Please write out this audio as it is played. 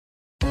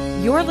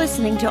You're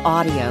listening to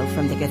audio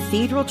from the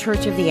Cathedral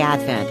Church of the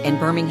Advent in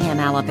Birmingham,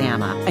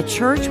 Alabama, a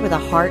church with a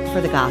heart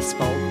for the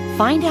gospel.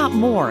 Find out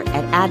more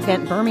at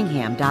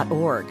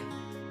adventbirmingham.org.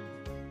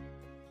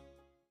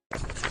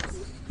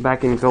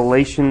 Back in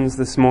Galatians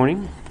this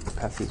morning.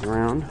 Pass these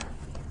around.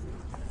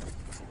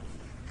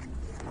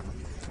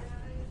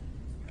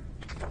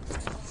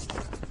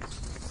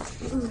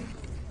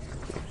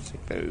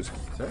 Take those.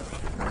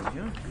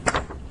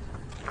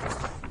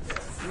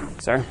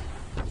 Sir?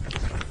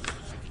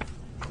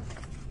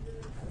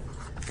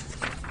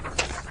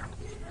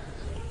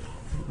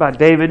 About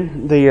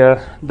David,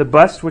 the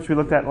bust, which we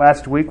looked at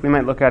last week, we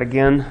might look at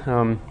again.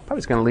 Probably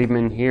just going to leave him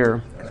in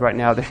here, because right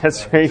now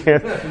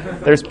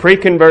there's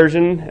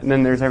pre-conversion, and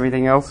then there's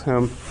everything else.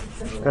 I'm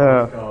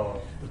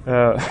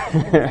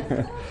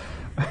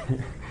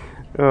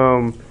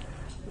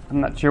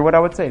not sure what I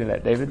would say to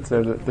that, David.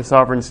 So the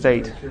sovereign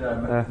state. Should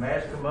I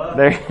mask them up?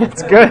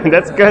 That's good.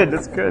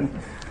 That's good.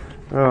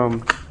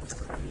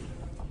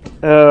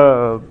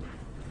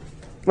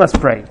 Let's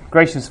pray.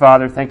 Gracious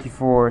Father, thank you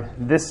for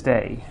this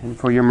day and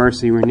for your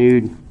mercy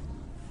renewed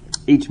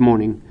each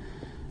morning.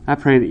 I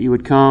pray that you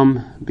would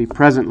come, be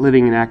present,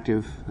 living, and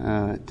active.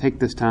 Take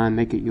this time,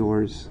 make it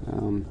yours.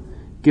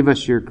 Give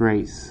us your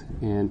grace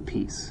and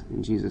peace.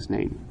 In Jesus'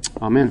 name,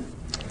 amen.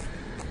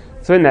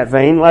 So in that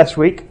vein, last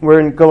week, we're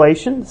in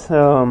Galatians.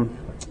 I'll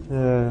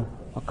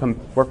come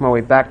work my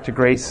way back to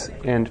grace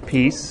and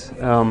peace.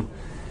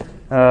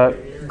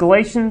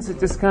 Galatians, it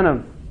just kind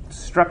of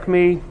struck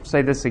me,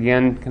 say this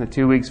again, kind of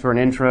 2 weeks for an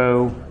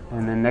intro,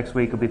 and then next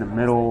week will be the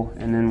middle,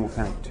 and then we'll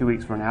kind of 2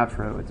 weeks for an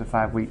outro. It's a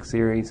 5-week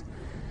series.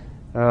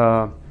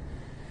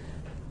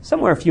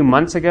 Somewhere a few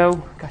months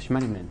ago, gosh, it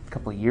might have been a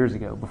couple of years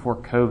ago, before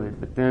COVID,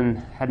 but then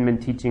hadn't been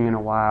teaching in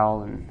a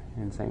while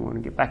and saying, I want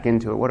to get back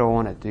into it. What do I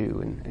want to do?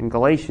 And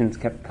Galatians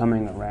kept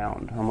coming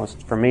around,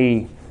 almost for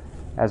me,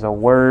 as a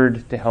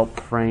word to help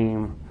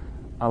frame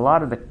a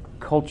lot of the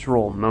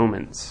cultural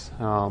moments,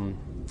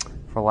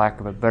 for lack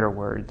of a better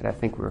word, that I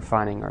think we were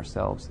finding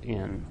ourselves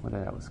in, whether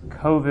that was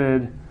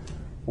COVID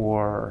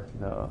or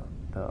the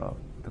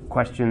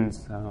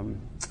questions,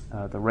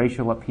 the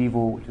racial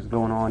upheaval, which is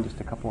going on just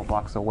a couple of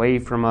blocks away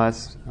from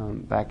us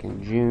back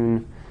in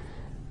June,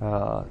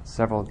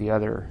 several of the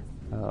other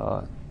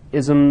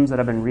isms that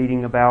I've been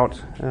reading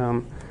about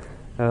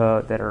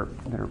that are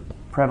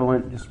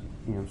prevalent. Just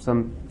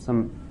some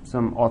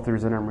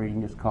authors that I'm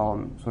reading just call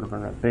them sort of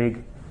in a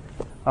big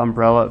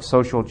umbrella of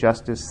social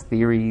justice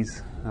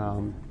theories.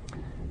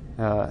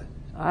 The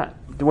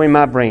way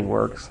my brain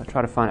works, I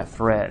try to find a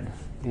thread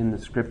in the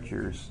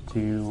scriptures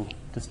to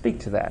speak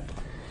to that.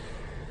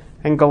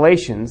 And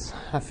Galatians,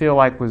 I feel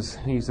like I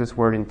use this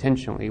word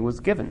intentionally,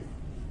 was given.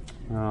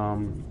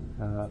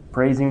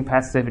 Praising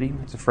passivity,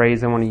 it's a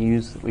phrase I want to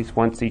use at least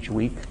once each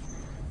week.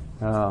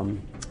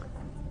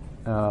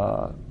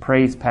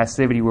 Praise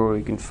passivity where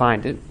we can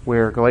find it,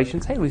 where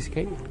Galatians, hey Lucy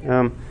Kate,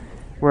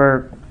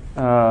 where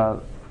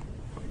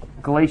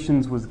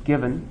Galatians was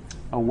given,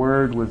 a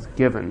word was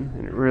given,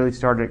 and it really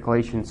started at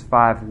Galatians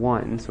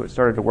 5:1, so it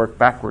started to work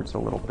backwards a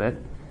little bit.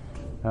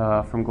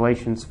 From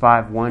Galatians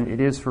 5:1,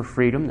 it is for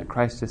freedom that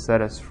Christ has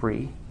set us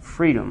free.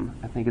 Freedom,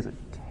 I think, is a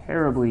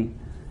terribly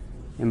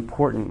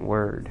important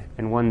word,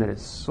 and one that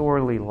is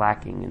sorely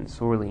lacking and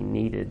sorely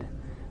needed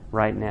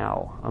right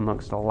now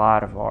amongst a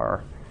lot of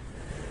our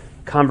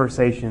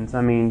conversations.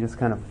 I mean, just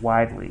kind of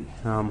widely,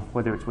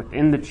 whether it's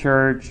within the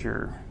church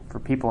or for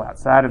people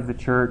outside of the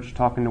church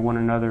talking to one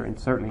another, and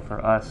certainly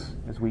for us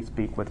as we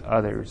speak with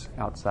others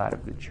outside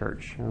of the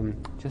church.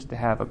 Just to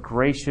have a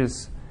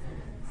gracious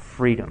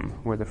freedom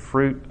where the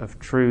fruit of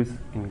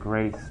truth and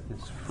grace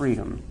is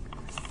freedom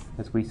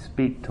as we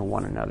speak to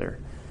one another.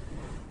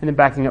 And then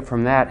backing up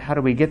from that, how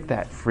do we get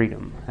that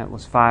freedom? That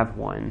was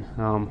 5:1,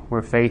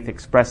 where faith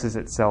expresses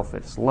itself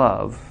as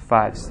love.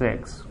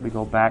 5:6, we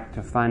go back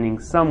to finding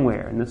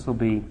somewhere, and this will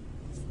be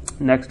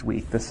next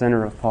week, the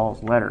center of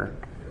Paul's letter,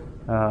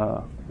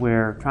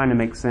 we're trying to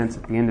make sense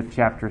at the end of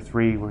chapter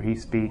 3 where he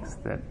speaks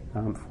that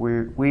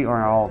we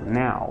are all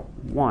now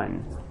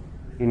one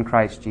in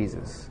Christ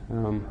Jesus,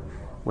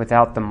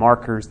 without the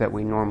markers that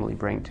we normally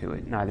bring to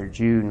it, neither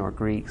Jew nor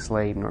Greek,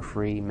 slave nor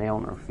free, male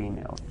nor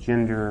female,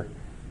 gender,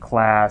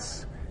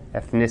 class,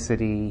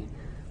 ethnicity,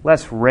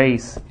 less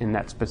race in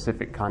that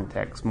specific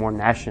context, more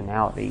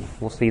nationality.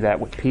 We'll see that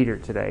with Peter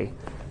today.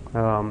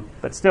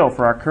 But still,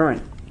 for our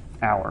current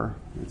hour,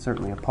 it's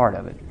certainly a part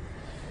of it.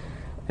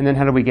 And then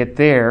how do we get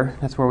there?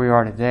 That's where we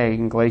are today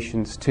in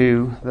Galatians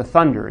 2, the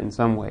thunder in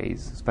some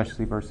ways,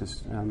 especially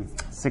verses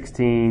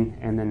 16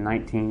 and then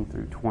 19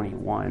 through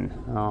 21.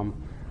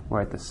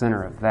 We're at the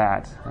center of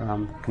that,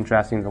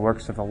 contrasting the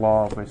works of the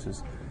law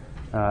versus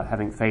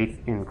having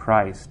faith in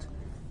Christ.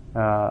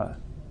 The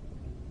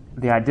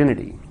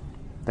identity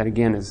that,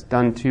 again, is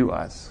done to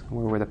us,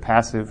 where we're the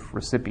passive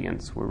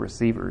recipients, we're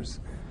receivers.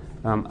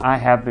 I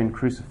have been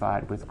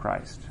crucified with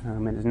Christ.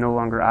 It is no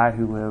longer I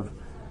who live,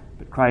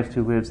 but Christ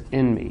who lives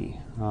in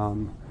me,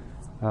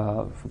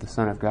 for the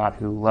Son of God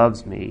who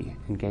loves me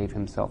and gave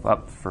himself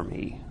up for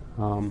me.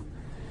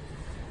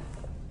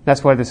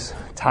 That's why this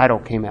title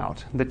came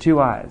out, The Two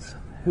Eyes.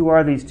 who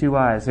are these two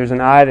I's? There's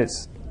an I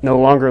that's no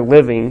longer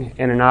living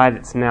and an I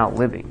that's now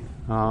living.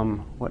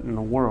 What in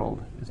the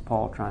world is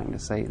Paul trying to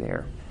say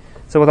there?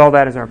 So with all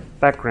that as our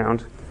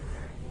background,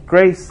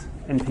 grace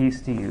and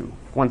peace to you,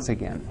 once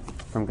again,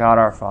 from God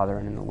our Father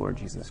and in the Lord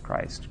Jesus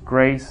Christ.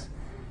 Grace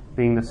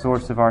being the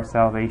source of our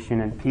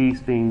salvation, and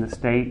peace being the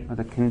state or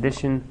the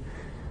condition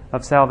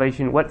of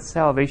salvation, what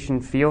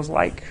salvation feels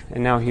like.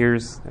 And now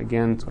here's,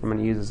 again, what I'm going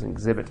to use as an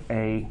Exhibit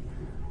A,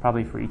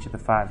 probably for each of the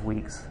 5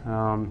 weeks.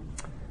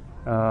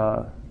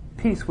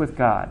 Peace with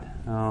God.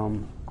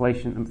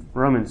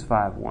 Romans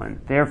 5:1.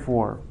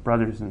 Therefore,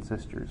 brothers and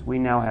sisters, we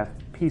now have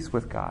peace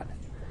with God.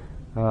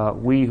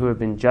 We who have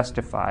been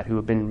justified, who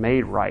have been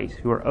made right,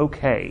 who are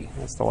okay,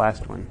 that's the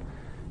last one,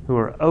 who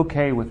are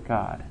okay with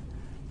God,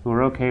 who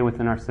are okay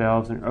within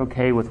ourselves and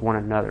okay with one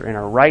another, in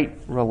a right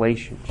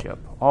relationship.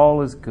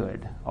 All is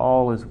good,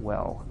 all is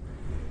well.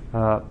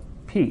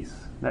 Peace,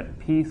 that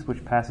peace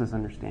which passes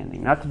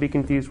understanding, not to be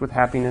confused with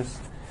happiness,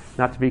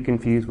 not to be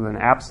confused with an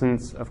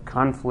absence of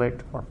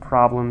conflict or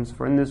problems,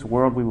 for in this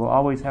world we will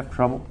always have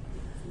trouble,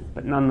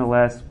 but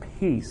nonetheless,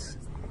 peace,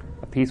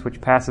 a peace which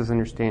passes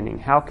understanding.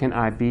 How can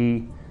I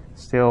be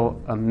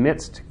still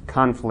amidst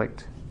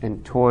conflict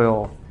and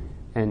toil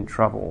and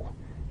trouble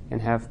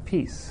and have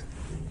peace?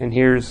 And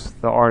here's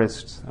the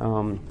artist's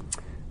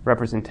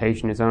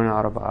representation, his own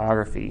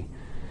autobiography.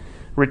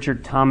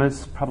 Richard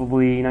Thomas,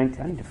 probably, I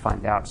need to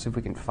find out, see if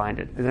we can find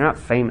it. They're not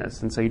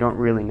famous, and so you don't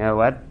really know.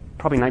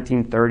 Probably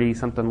 1930,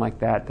 something like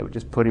that would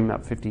just put him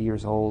about 50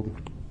 years old.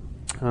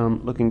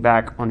 Looking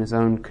back on his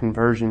own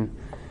conversion,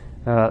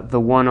 the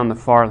one on the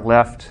far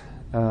left,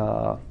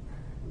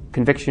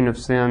 conviction of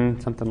sin,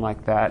 something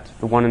like that.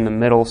 The one in the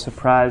middle,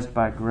 surprised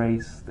by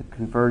grace, the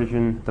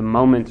conversion, the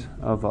moment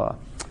of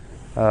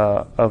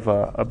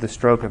the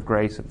stroke of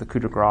grace, of the coup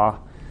de grace.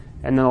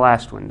 And then the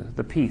last one,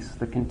 the peace,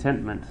 the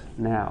contentment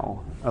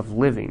now of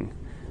living,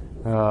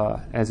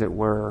 as it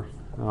were,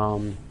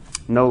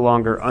 no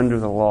longer under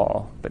the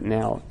law, but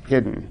now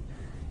hidden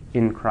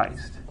in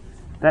Christ.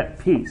 That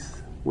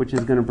peace, which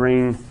is going to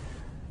bring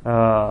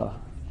a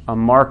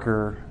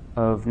marker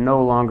of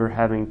no longer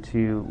having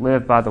to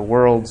live by the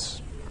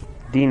world's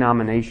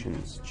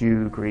denominations,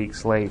 Jew, Greek,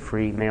 slave,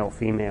 free, male,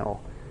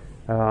 female,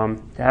 to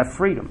have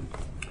freedom.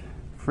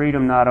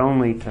 Freedom not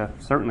only to,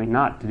 certainly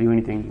not to do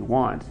anything you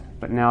want,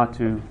 but now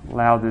to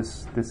allow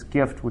this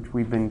gift which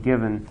we've been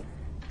given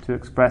to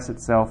express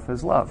itself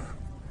as love.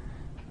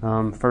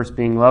 First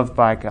being loved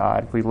by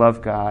God, we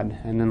love God,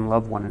 and then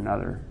love one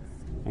another,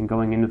 and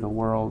going into the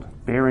world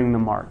bearing the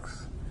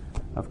marks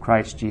of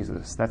Christ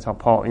Jesus. That's how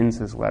Paul ends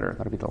his letter.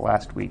 That'll be the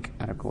last week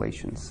out of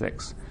Galatians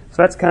 6. So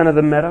that's kind of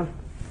the meta.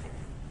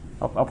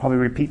 I'll probably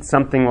repeat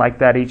something like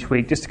that each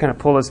week just to kind of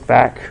pull us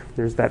back.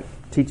 There's that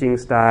teaching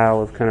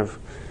style of kind of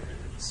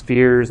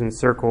spheres and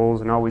circles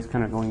and always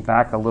kind of going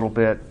back a little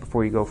bit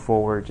before you go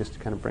forward, just to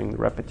kind of bring the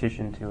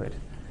repetition to it.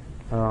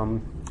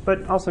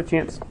 But also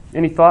chance,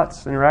 any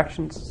thoughts,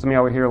 interactions? Some of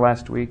y'all were here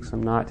last week,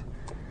 some not.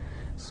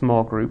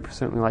 Small group,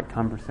 certainly like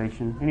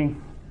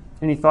conversation.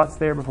 Any thoughts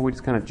there before we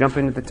just kind of jump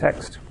into the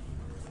text?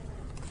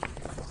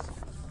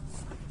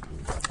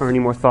 Or any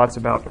more thoughts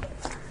about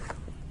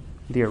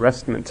the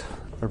arrestment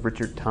of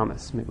Richard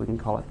Thomas? Maybe we can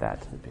call it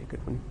that. That'd be a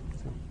good one.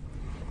 So.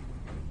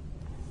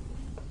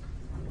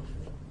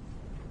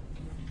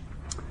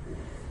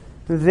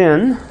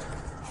 Then,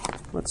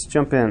 let's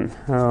jump in.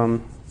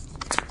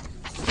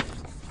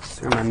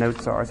 Where my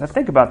notes are. As I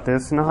think about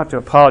this, and I'll have to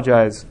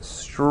apologize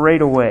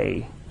straight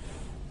away,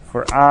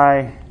 for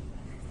I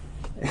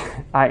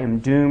am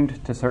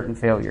doomed to certain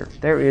failure.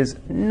 There is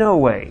no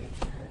way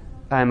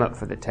I am up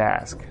for the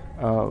task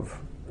of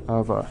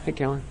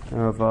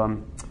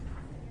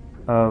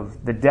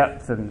the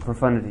depth and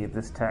profundity of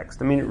this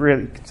text. I mean,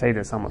 really, you could say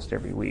this almost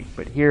every week,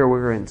 but here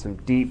we're in some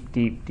deep,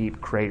 deep, deep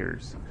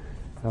craters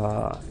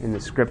in the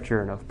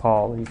Scripture and of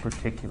Paul in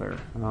particular.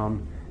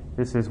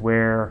 This is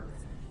where,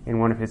 in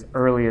one of his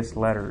earliest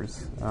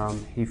letters,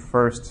 he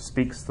first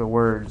speaks the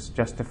words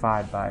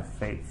justified by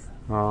faith.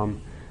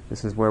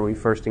 This is where we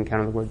first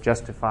encounter the word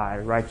justify,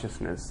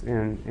 righteousness,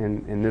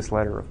 in this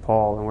letter of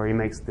Paul, and where he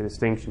makes the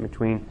distinction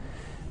between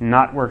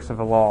not works of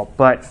the law,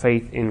 but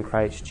faith in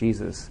Christ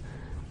Jesus,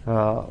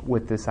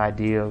 with this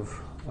idea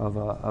of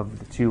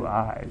the two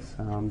I's.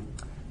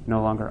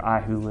 No longer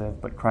I who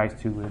live, but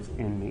Christ who lives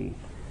in me.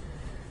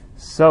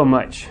 So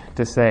much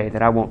to say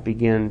that I won't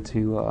begin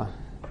to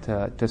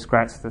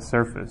scratch the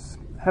surface.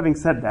 Having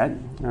said that,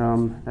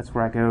 that's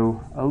where I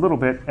go a little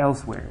bit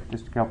elsewhere,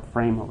 just to help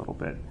frame a little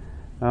bit.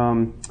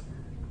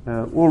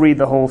 We'll read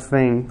the whole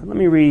thing, but let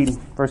me read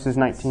verses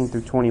 19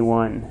 through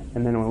 21,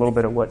 and then a little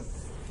bit of what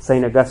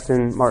St.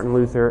 Augustine, Martin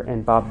Luther,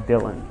 and Bob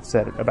Dylan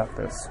said about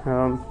this.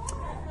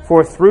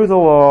 For through the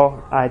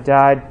law I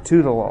died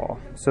to the law,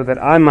 so that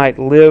I might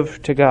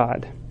live to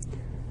God.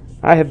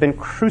 I have been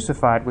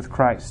crucified with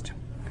Christ.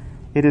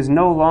 It is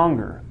no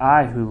longer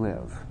I who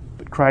live,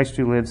 but Christ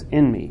who lives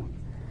in me.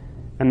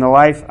 And the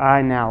life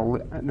I now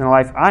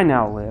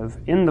live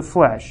in the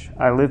flesh,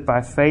 I live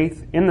by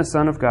faith in the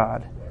Son of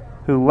God,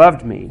 who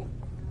loved me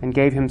and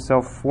gave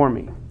himself for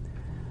me.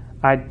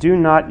 I do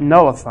not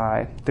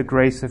nullify the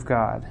grace of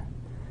God.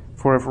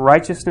 For if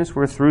righteousness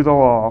were through the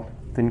law,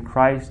 then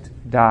Christ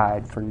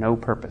died for no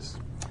purpose.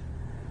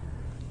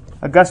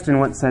 Augustine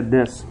once said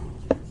this,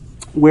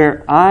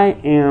 where I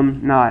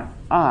am not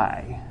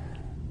I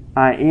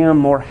am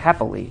more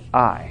happily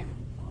I.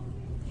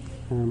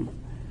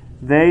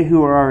 They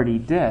who are already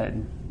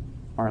dead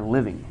are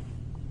living.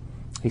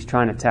 He's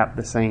trying to tap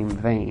the same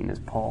vein as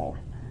Paul.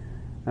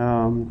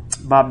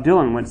 Bob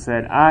Dylan once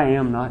said, I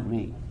am not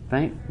me.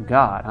 Thank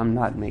God I'm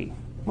not me.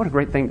 What a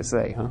great thing to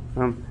say, huh?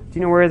 Do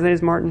you know where it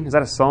is, Martin? Is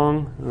that a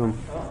song?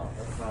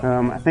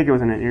 I think it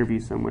was in an interview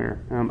somewhere.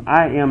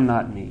 I am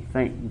not me.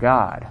 Thank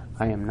God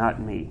I am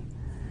not me.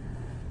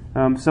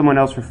 Someone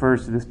else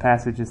refers to this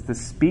passage as the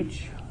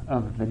speech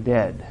of the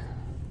dead.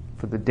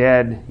 For the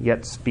dead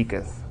yet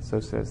speaketh, so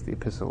says the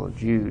Epistle of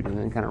Jude, and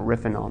then kind of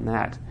riffing on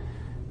that.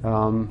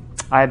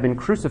 I have been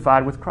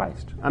crucified with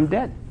Christ. I'm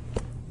dead.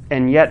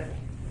 And yet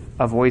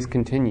a voice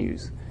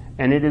continues.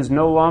 And it is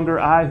no longer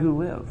I who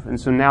live. And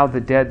so now the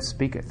dead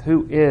speaketh.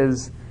 Who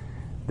is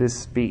this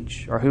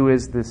speech? Or who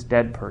is this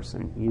dead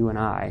person? You and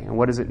I. And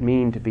what does it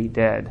mean to be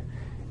dead?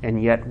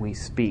 And yet we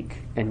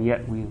speak. And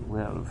yet we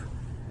live.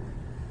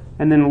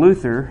 And then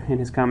Luther, in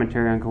his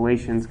commentary on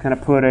Galatians, kind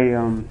of put a,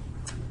 and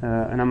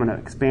I'm going to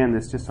expand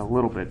this just a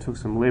little bit, took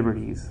some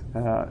liberties.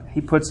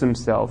 He puts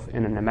himself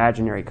in an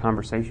imaginary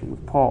conversation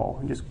with Paul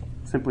and just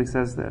simply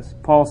says this.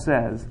 Paul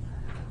says,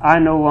 I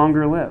no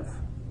longer live.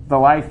 The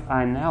life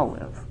I now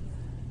live.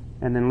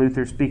 And then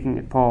Luther, speaking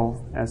at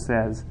Paul,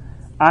 says,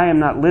 I am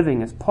not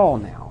living as Paul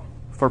now,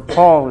 for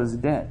Paul is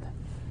dead.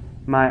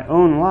 My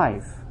own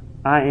life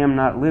I am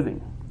not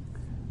living.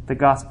 The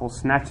gospel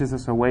snatches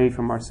us away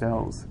from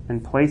ourselves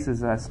and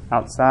places us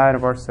outside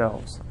of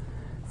ourselves.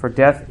 For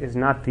death is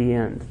not the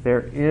end.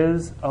 There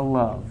is a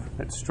love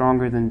that's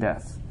stronger than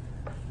death.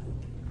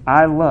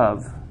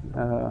 Love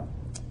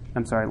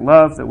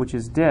that which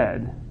is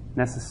dead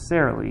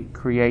necessarily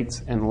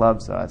creates and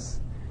loves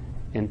us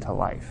into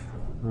life.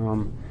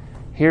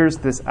 Here's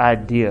this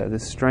idea,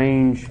 this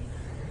strange,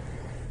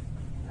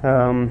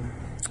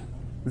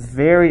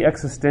 very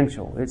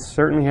existential. It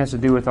certainly has to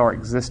do with our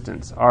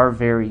existence, our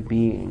very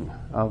being,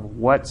 of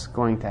what's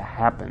going to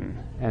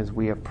happen as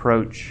we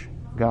approach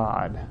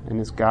God, and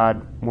as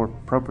God, more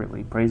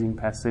appropriately, praising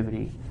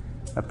passivity,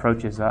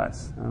 approaches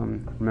us.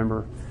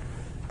 Remember,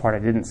 part I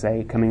didn't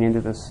say, coming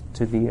into this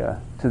to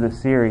the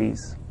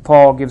series,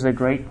 Paul gives a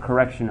great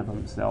correction of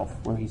himself,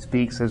 where he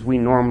speaks as we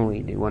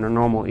normally do in a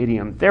normal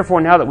idiom.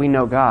 Therefore, now that we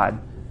know God,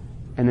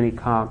 and then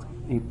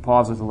he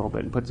pauses a little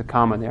bit and puts a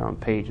comma there on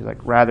page, like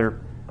rather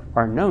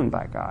are known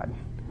by God,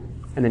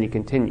 and then he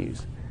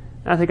continues.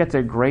 And I think that's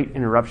a great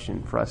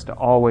interruption for us to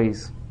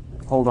always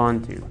hold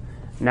on to.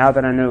 Now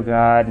that I know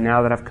God,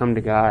 now that I've come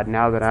to God,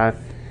 now that I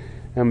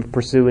am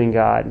pursuing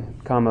God,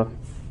 comma,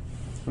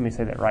 let me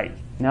say that right.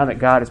 Now that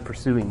God is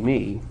pursuing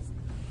me,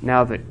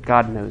 now that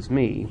God knows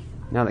me,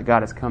 now that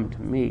God has come to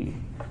me,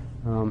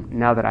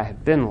 now that I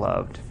have been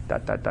loved, ...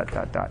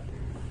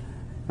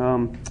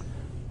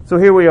 So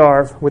here we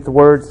are with the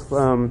words,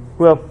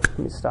 let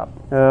me stop.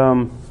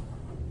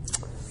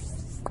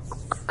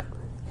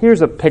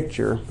 Here's a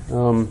picture.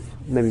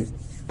 Maybe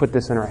put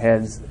this in our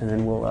heads, and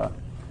then we'll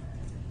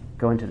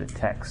go into the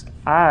text.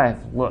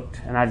 I've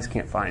looked, and I just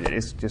can't find it.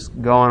 It's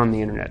just gone on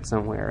the internet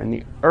somewhere. In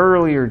the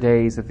earlier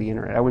days of the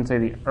internet, I wouldn't say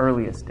the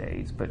earliest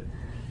days, but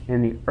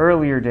in the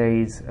earlier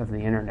days of the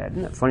internet.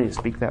 Isn't that funny to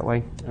speak that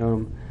way?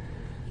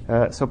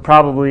 So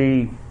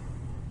probably,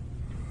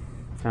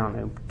 I don't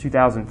know,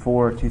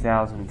 2004,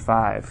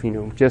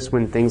 2005, just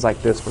when things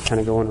like this were kind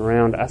of going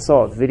around, I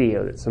saw a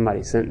video that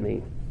somebody sent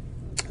me.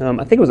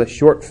 I think it was a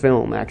short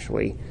film,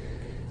 actually,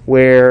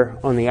 where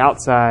on the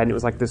outside it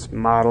was like this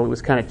model. It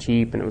was kind of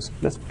cheap, and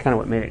that's kind of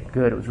what made it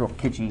good. It was real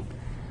kitschy,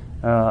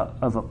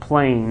 of a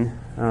plane,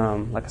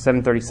 like a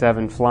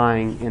 737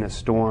 flying in a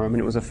storm,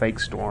 and it was a fake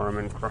storm,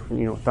 and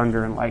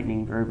thunder and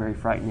lightning, very, very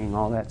frightening,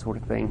 all that sort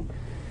of thing.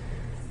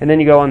 And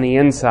then you go on the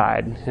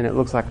inside, and it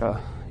looks like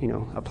a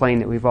plane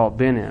that we've all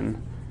been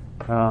in,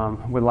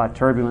 with a lot of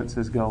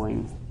turbulences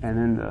going, and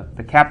then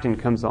the captain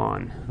comes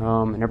on,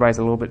 and everybody's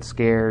a little bit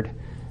scared.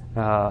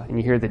 And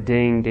you hear the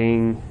ding,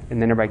 ding,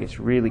 and then everybody gets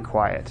really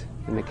quiet.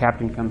 And the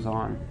captain comes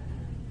on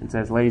and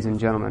says, ladies and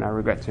gentlemen, I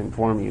regret to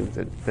inform you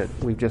that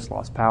we've just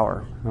lost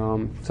power,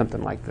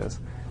 something like this.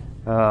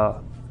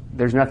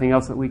 There's nothing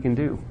else that we can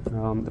do.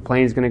 The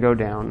plane's going to go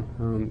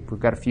down. We've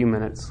got a few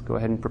minutes. Go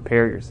ahead and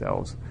prepare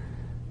yourselves.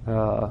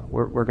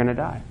 We're going to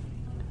die.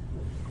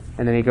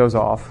 And then he goes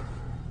off,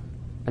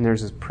 and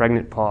there's this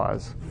pregnant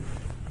pause.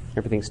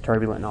 Everything's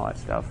turbulent and all that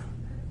stuff.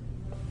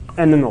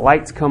 And then the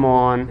lights come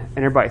on, and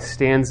everybody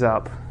stands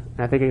up.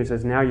 And I think he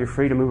says, now you're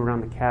free to move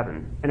around the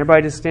cabin. And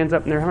everybody just stands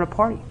up, and they're having a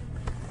party.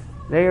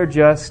 They are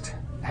just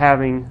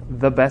having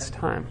the best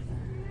time.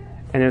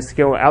 And let's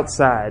go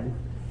outside,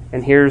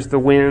 and here's the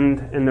wind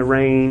and the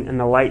rain and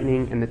the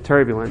lightning and the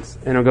turbulence,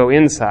 and it'll go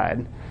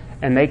inside.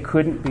 And they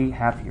couldn't be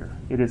happier.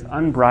 It is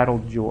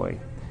unbridled joy.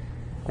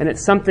 And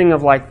it's something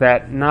of like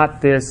that,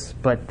 not this,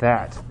 but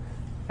that.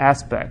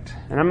 aspect.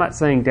 And I'm not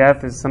saying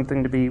death is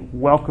something to be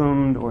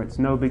welcomed or it's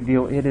no big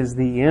deal. It is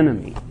the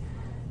enemy,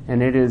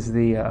 and it is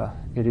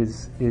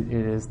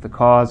the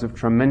cause of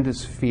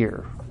tremendous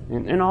fear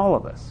in all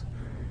of us.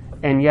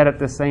 And yet at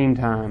the same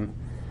time,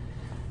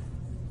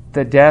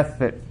 the death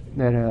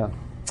that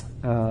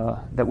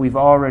we've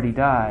already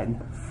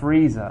died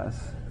frees us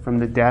from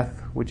the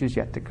death which is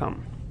yet to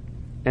come.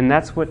 And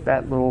that's what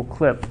that little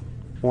clip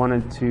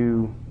wanted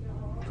to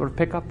sort of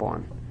pick up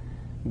on.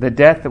 The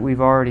death that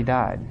we've already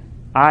died.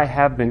 I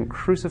have been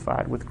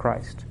crucified with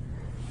Christ.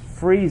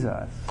 Frees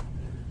us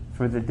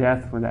for the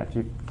death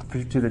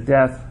to the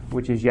death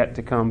which is yet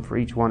to come for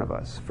each one of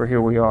us. For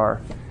here we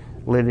are,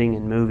 living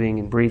and moving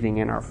and breathing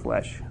in our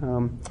flesh.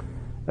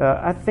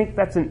 I think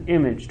that's an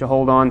image to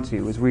hold on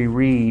to as we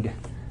read.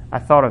 I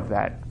thought of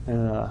that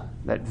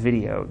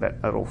video,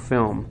 that little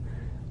film,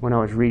 when I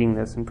was reading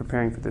this and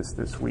preparing for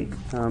this week.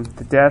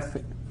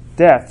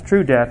 The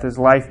true death is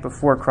life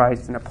before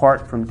Christ and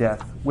apart from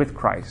death with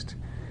Christ.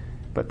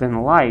 But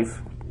then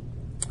life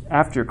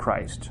after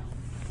Christ,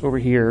 over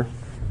here,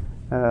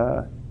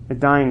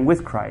 dying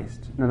with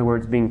Christ, in other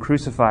words, being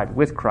crucified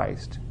with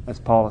Christ, as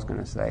Paul is going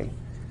to say,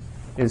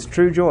 is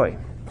true joy.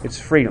 It's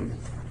freedom.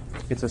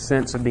 It's a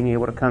sense of being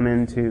able to come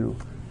into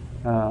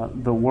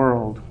the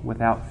world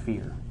without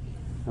fear.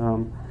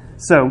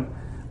 So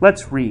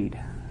let's read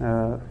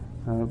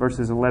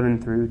verses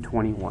 11 through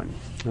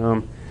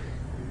 21.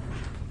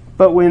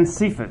 But when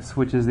Cephas,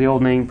 which is the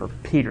old name for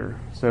Peter,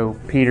 so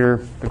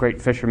Peter, the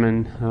great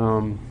fisherman,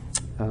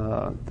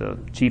 the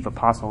chief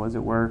apostle, as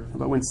it were,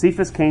 but when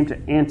Cephas came to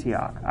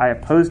Antioch, I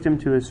opposed him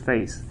to his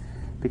face,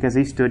 because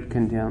he stood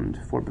condemned.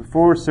 For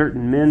before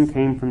certain men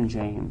came from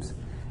James,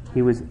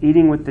 he was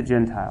eating with the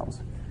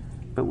Gentiles.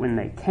 But when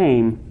they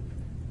came,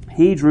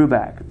 Peter drew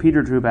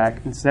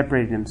back and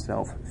separated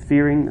himself,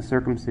 fearing the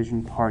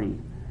circumcision party.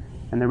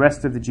 And the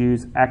rest of the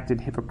Jews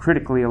acted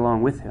hypocritically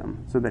along with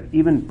him, so that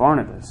even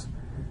Barnabas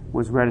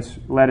was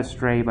led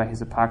astray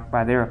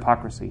by their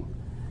hypocrisy.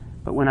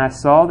 But when I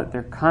saw that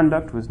their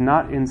conduct was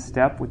not in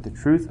step with the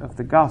truth of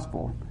the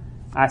gospel,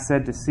 I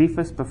said to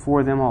Cephas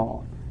before them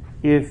all,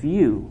 if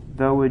you,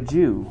 though a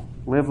Jew,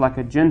 live like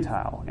a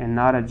Gentile and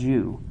not a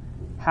Jew,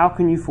 how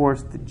can you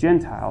force the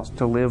Gentiles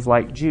to live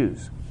like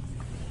Jews?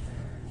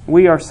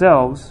 We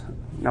ourselves,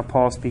 now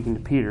Paul speaking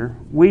to Peter,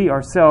 we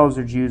ourselves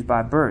are Jews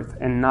by birth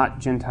and not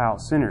Gentile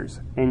sinners,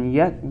 and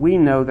yet we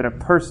know that a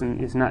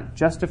person is not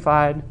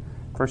justified,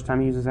 first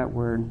time he uses that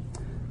word,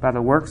 by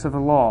the works of the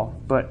law,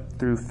 but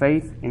through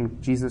faith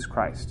in Jesus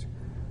Christ.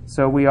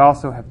 So we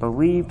also have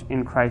believed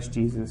in Christ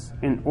Jesus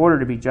in order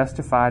to be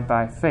justified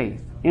by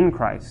faith in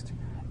Christ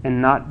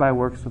and not by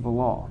works of the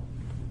law,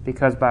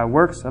 because by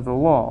works of the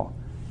law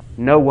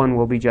no one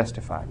will be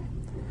justified.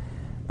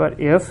 But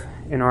if,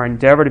 in our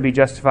endeavor to be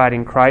justified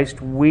in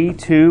Christ, we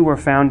too were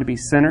found to be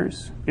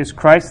sinners, is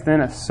Christ then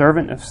a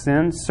servant of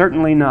sin?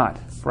 Certainly not,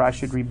 for I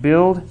should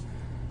rebuild.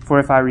 For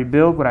if I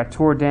rebuild what I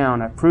tore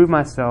down, I prove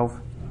myself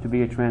to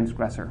be a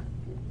transgressor.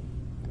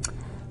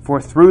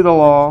 For through the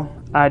law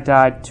I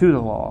died to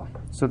the law,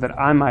 so that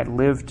I might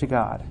live to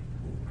God.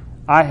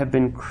 I have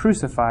been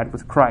crucified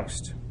with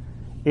Christ.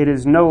 It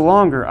is no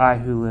longer I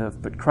who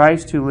live, but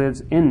Christ who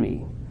lives in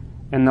me.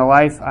 And the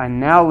life I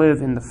now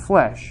live in the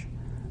flesh,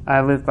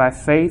 I live by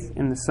faith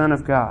in the Son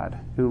of God,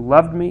 who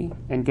loved me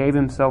and gave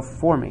himself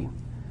for me.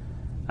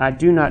 I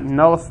do not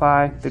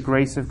nullify the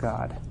grace of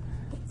God.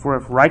 For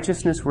if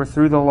righteousness were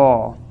through the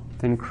law,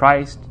 then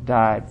Christ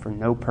died for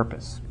no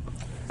purpose.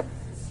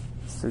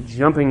 So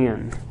jumping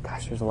in,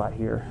 gosh, there's a lot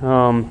here.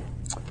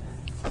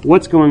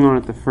 What's going on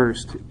at the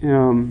first?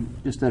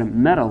 Just at a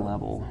meta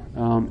level,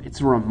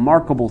 it's a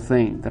remarkable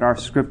thing that our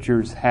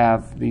scriptures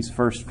have these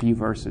first few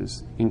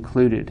verses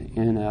included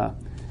in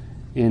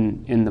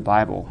the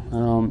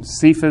Bible.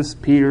 Cephas,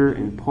 Peter,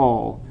 and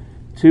Paul,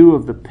 two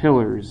of the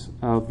pillars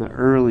of the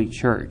early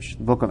church.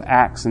 The book of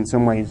Acts, in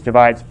some ways,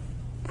 divides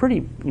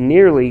pretty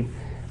nearly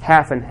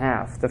half and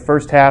half. The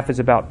first half is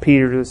about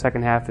Peter, the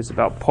second half is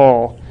about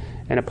Paul.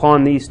 And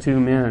upon these two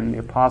men, the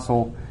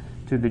apostle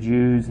to the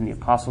Jews and the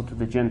apostle to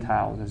the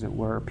Gentiles, as it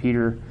were,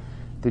 Peter,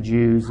 the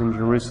Jews in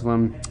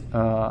Jerusalem,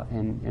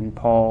 and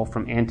Paul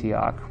from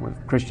Antioch, where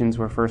Christians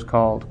were first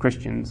called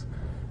Christians,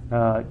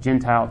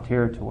 Gentile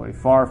territory,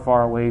 far,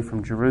 far away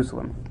from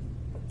Jerusalem.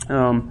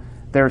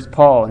 There's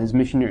Paul and his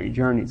missionary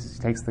journeys as he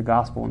takes the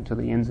gospel into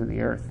the ends of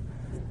the earth.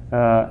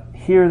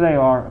 Here they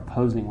are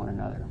opposing one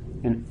another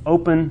in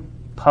open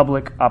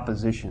public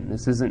opposition.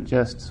 This isn't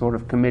just sort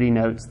of committee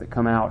notes that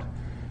come out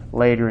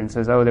later and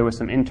says, oh, there was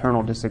some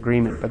internal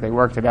disagreement, but they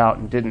worked it out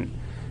and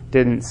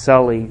didn't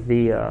sully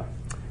the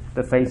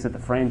face of the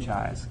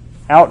franchise.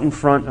 Out in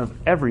front of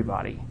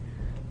everybody,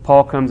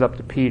 Paul comes up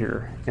to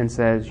Peter and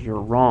says, you're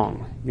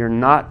wrong. You're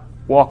not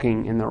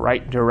walking in the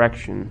right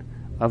direction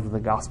of the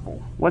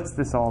gospel. What's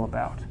this all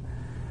about?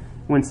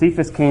 When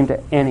Cephas came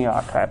to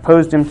Antioch, I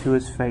opposed him to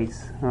his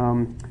face.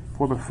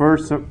 For before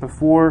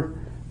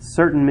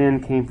certain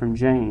men came from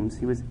James,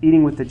 he was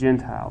eating with the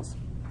Gentiles.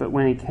 But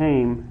when they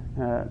came,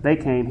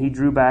 he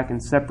drew back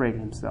and separated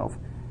himself,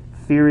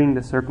 fearing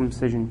the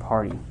circumcision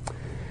party.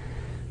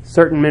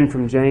 certain men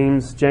from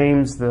James.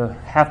 James, the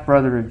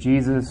half-brother of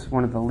Jesus,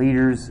 one of the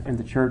leaders in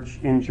the church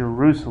in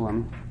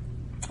Jerusalem,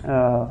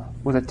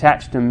 was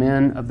attached to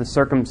men of the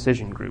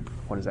circumcision group.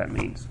 What does that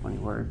mean? It's a funny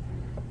word.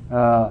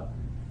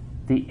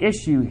 The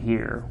issue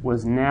here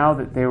was now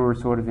that they were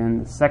sort of in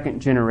the second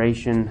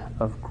generation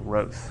of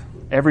growth.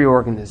 Every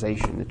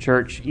organization, the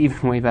church,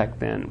 even way back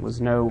then,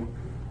 was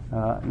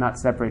not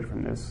separated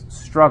from this.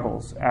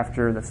 Struggles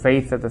after the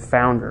faith of the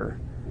founder.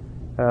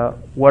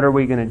 What are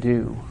we going to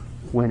do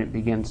when it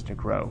begins to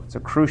grow? It's a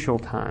crucial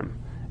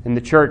time. And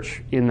the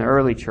church, in the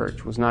early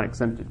church, was not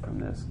exempted from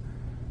this.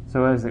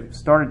 So as it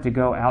started to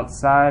go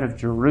outside of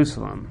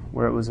Jerusalem,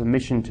 where it was a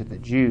mission to the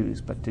Jews,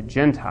 but to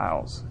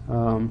Gentiles,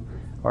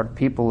 or to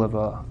people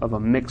of a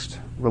mixed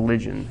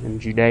religion in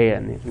Judea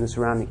and in the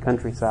surrounding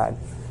countryside,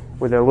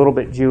 where they're a little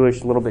bit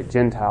Jewish, a little bit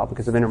Gentile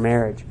because of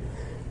intermarriage,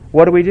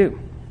 what do?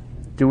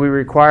 Do we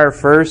require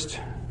first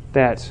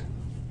that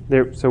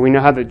so we know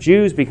how the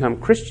Jews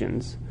become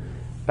Christians,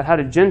 but how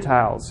do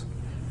Gentiles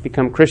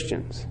become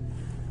Christians?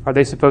 Are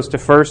they supposed to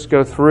first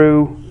go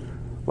through,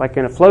 like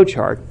in a flow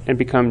chart, and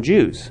become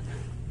Jews?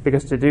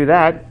 Because to do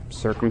that,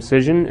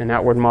 circumcision, an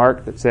outward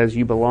mark that says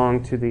you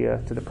belong to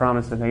the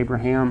promise of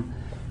Abraham,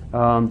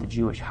 the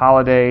Jewish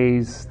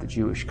holidays, the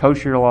Jewish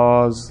kosher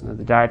laws,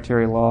 the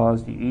dietary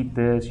laws, you eat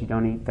this, you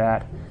don't eat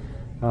that.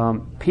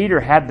 Peter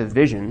had the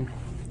vision,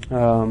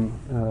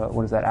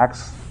 what is that,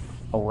 Acts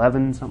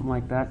 11, something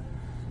like that.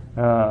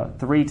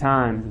 3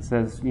 times it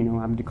says,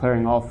 I'm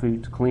declaring all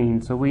foods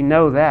clean. So we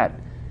know that.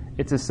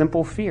 It's a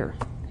simple fear.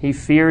 He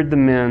feared the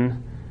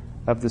men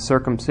of the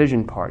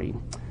circumcision party.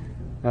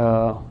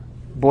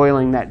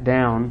 Boiling that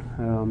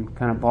down,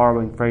 kind of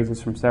borrowing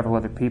phrases from several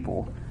other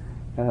people,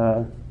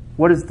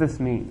 what does this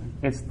mean?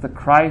 It's the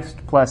Christ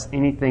plus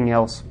anything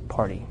else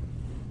party.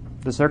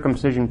 The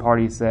circumcision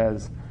party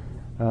says,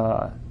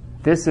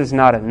 this is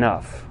not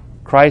enough.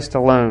 Christ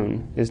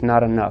alone is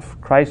not enough.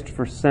 Christ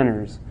for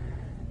sinners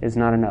is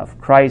not enough.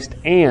 Christ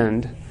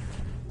and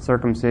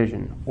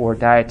circumcision or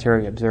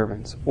dietary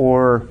observance.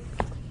 Or,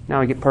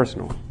 now I get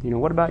personal,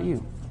 what about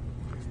you?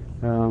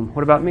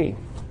 What about me?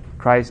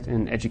 Christ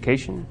in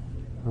education,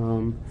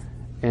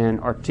 and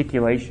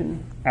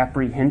articulation,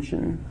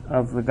 apprehension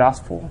of the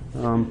gospel,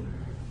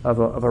 of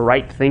a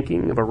right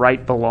thinking, of a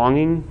right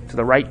belonging to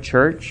the right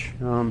church.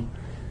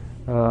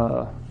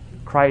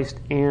 Christ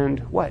and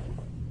what?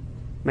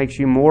 Makes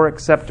you more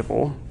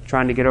acceptable,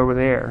 trying to get over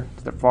there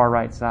to the far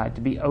right side,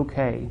 to be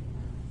okay,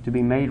 to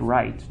be made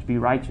right, to be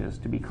righteous,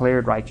 to be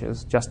declared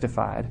righteous,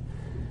 justified.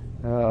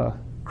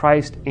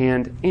 Christ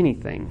and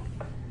anything.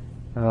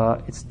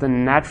 It's the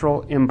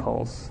natural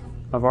impulse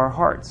of our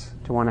hearts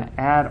to want to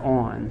add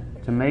on,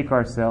 to make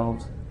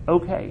ourselves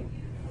okay,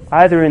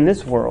 either in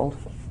this world,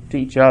 to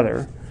each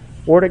other,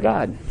 or to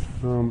God.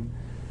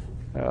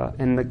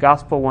 And the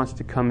gospel wants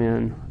to come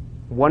in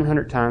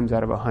 100 times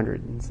out of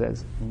 100 and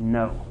says,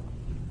 no.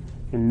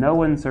 In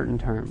no uncertain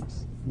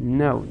terms.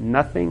 No,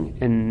 nothing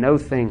and no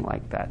thing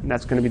like that. And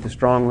that's going to be the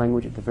strong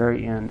language at the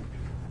very end.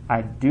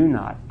 I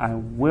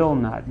will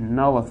not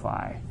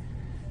nullify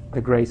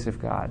the grace of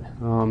God.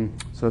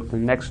 So the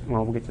next,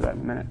 we'll get to that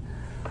in a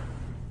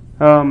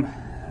minute.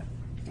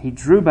 He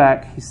drew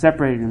back, he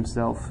separated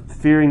himself,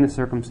 fearing the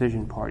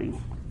circumcision party.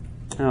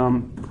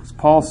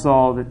 Paul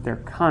saw that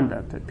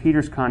that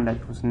Peter's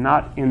conduct was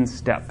not in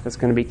step. That's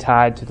going to be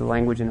tied to the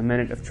language in a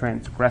minute of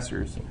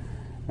transgressors.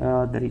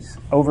 That he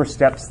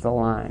oversteps the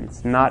line.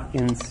 It's not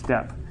in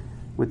step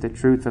with the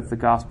truth of the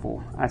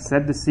gospel. I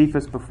said to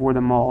Cephas before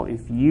them all,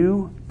 if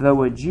you,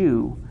 though a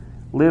Jew,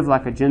 live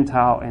like a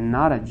Gentile and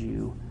not a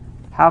Jew,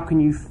 how can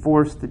you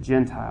force the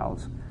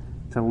Gentiles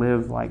to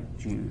live like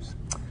Jews?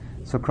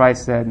 So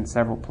Christ said in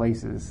several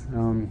places,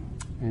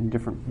 in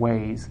different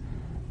ways,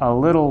 a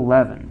little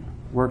leaven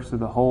works through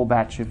the whole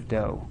batch of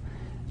dough.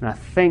 And I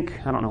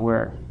don't know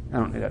where, it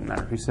doesn't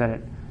matter who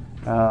said it.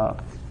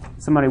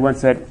 Somebody once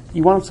said,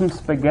 you want some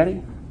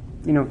spaghetti?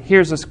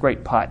 Here's this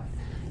great pot.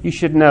 You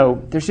should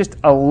know there's just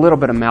a little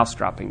bit of mouse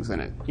droppings in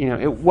it.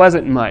 It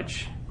wasn't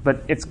much,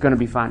 but it's going to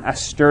be fine. I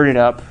stirred it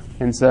up,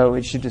 and so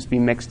it should just be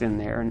mixed in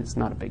there, and it's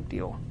not a big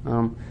deal.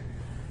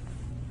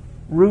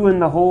 Ruin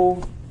the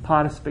whole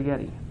pot of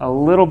spaghetti. A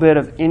little bit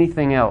of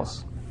anything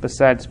else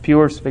besides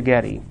pure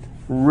spaghetti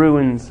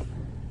ruins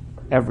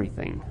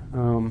everything.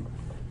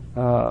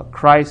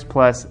 Christ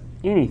plus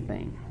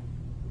anything,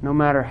 no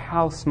matter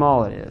how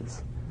small it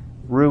is,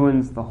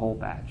 ruins the whole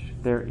batch.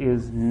 There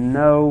is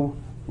no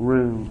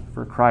room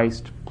for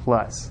Christ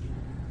plus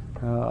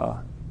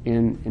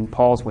in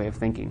Paul's way of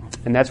thinking.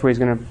 And that's where he's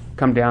going to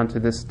come down to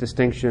this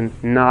distinction,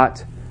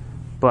 not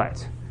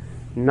but.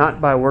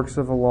 Not by works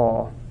of the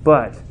law,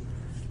 but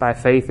by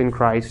faith in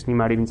Christ. You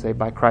might even say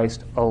by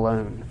Christ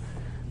alone.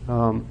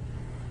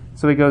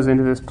 So he goes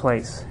into this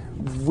place.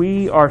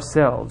 We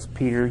ourselves,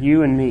 Peter,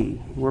 you and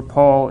me, we're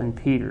Paul and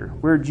Peter.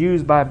 We're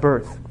Jews by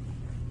birth.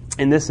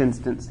 In this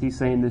instance, he's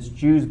saying this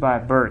Jews by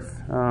birth,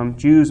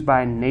 Jews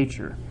by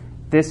nature.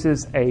 This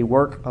is a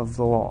work of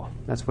the law.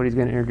 That's what he's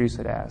going to introduce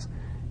it as.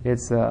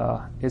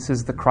 This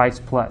is the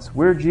Christ plus.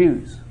 We're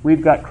Jews.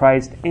 We've got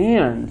Christ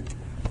and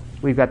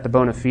we've got the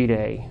bona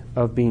fide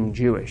of being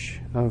Jewish,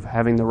 of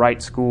having the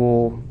right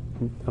school,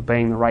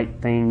 obeying the right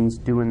things,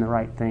 doing the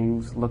right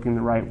things, looking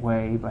the right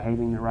way,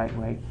 behaving the right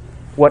way.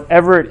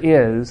 Whatever it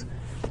is,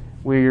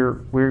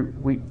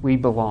 we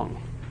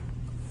belong.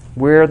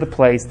 We're the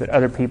place that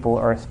other people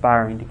are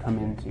aspiring to come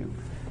into.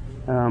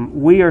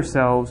 We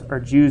ourselves are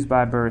Jews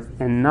by birth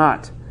and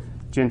not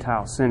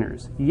Gentile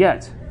sinners.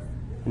 Yet,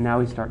 and now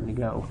he's starting to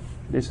go,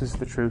 this is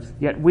the truth,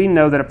 yet we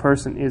know that a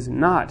person is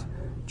not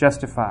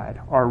justified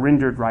or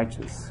rendered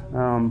righteous,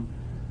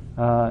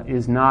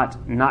 is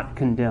not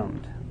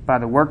condemned by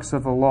the works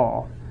of the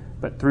law,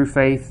 but through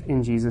faith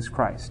in Jesus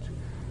Christ.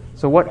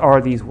 So what are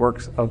these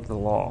works of the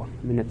law?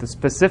 I mean, at the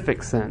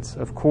specific sense,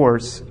 of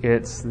course,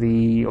 it's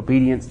the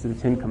obedience to the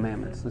Ten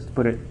Commandments. Let's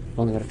put it,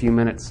 only got a few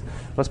minutes.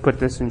 Let's put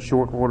this in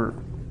short order.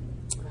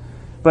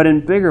 But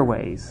in bigger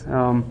ways,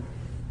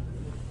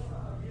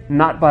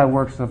 not by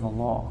works of the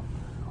law.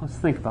 Let's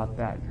think about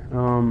that.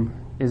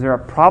 Is there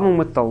a problem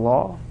with the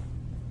law?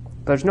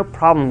 There's no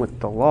problem with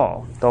the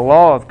law. The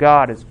law of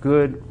God is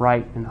good,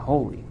 right, and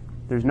holy.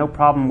 There's no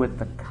problem with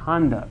the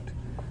conduct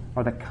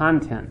or the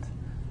content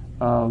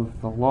of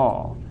the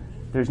law.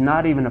 There's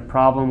not even a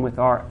problem with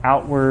our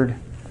outward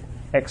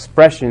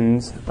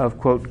expressions of,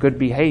 quote, good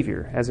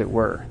behavior, as it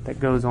were, that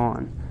goes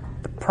on.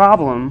 The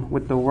problem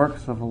with the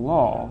works of the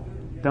law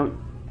don't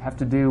have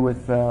to do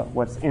with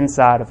what's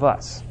inside of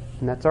us,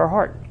 and that's our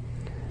heart.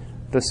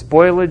 The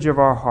spoilage of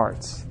our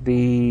hearts,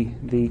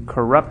 the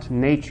corrupt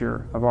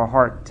nature of our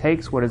heart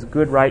takes what is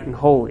good, right, and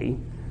holy,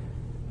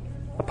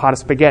 a pot of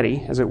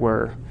spaghetti, as it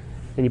were,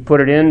 and you put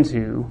it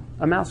into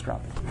a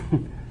mousetrap.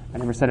 I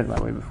never said it that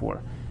way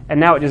before. And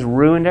now it just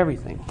ruined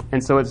everything.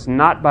 And so it's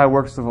not by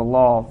works of the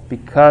law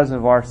because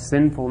of our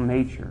sinful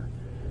nature.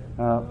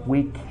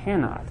 We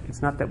cannot.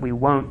 It's not that we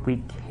won't.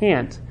 We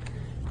can't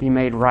be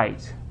made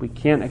right. We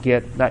can't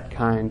get that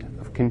kind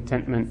of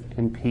contentment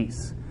and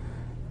peace.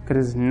 Because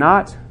it is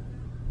not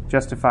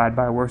justified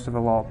by works of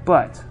the law,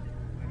 but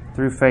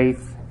through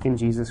faith in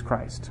Jesus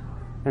Christ.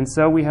 And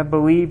so we have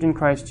believed in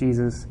Christ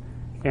Jesus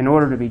in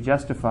order to be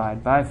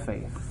justified by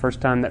faith.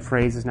 First time that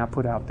phrase is now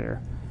put out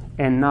there.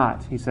 And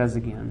not, he says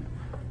again,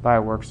 by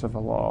works of the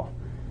law.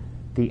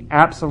 The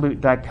absolute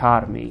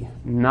dichotomy,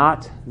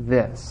 not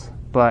this,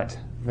 but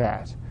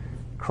that.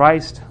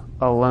 Christ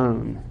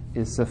alone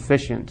is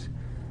sufficient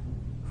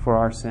for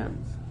our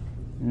sins.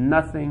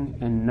 Nothing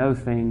and no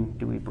thing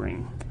do we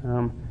bring.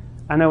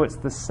 I know it's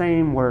the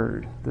same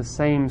word, the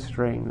same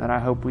string that I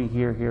hope we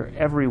hear here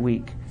every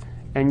week,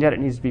 and yet it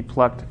needs to be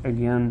plucked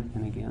again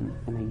and again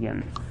and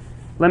again.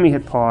 Let me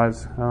hit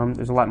pause.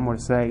 There's a lot more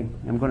to say.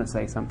 I'm going to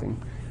say something.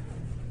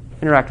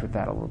 Interact with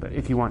that a little bit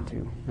if you want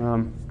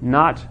to.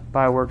 Not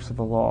by works of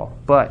the law,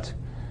 but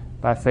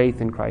by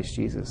faith in Christ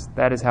Jesus.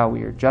 That is how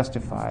we are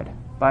justified,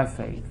 by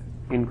faith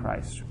in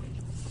Christ.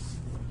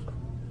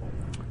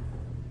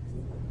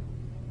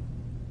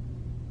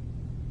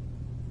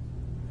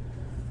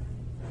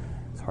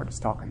 It's hard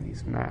to talk in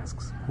these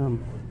masks.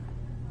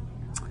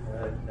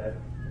 That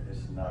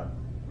is not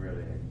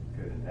really a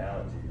good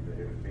analogy, but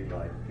it would be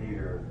like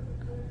Peter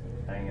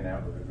hanging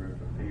out with a group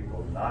of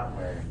people not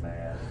wearing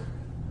masks.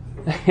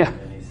 Yeah.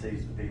 And he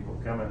sees the people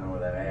coming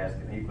with that mask,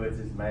 and he puts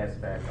his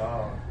mask back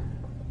on,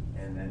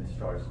 and then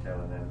starts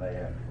telling them they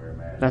have to wear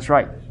masks. That's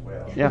right. As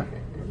well. Yeah.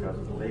 Because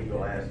of the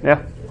legal aspect.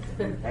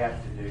 Yeah. You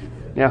have to do this.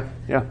 Yeah.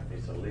 Yeah.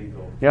 It's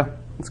illegal. Yeah.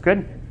 It's good.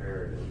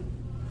 Imperative.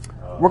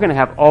 We're going to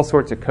have all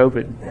sorts of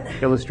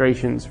COVID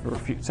illustrations for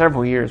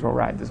several years. We'll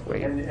ride this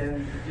way.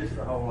 And just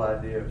the whole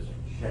idea of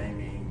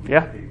shaming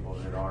people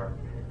that aren't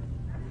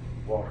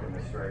walking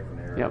the straight and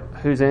narrow. Yep.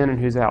 Who's in and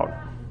who's out.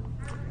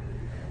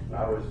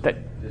 I was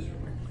just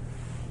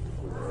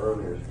with the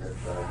earlier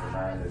scripture, I was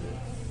reminded that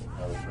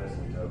I was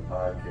listening to a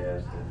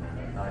podcast, and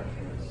in the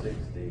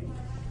 1960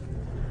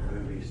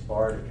 movie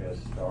Spartacus,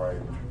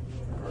 starring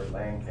Burt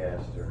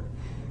Lancaster,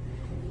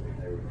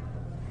 they were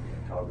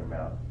talking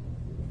about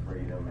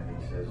freedom, and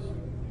he says,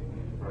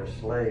 for a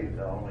slave,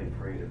 the only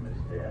freedom is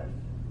death.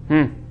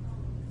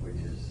 Which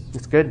is...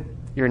 It's good.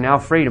 You're now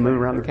free to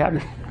move around the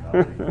cabin. The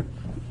only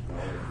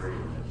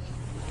freedom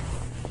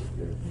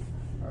is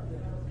our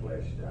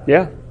flesh died.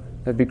 Yeah.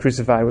 That'd be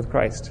crucified with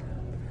Christ,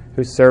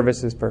 whose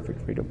service is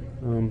perfect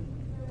freedom.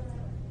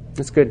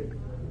 That's good.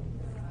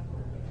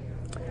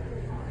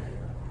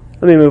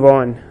 Let me move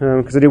on,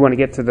 because I do want to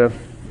get to the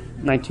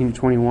 19 to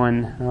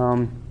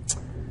 21.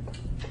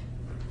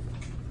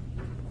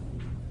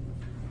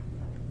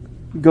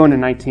 Going to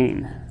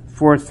 19.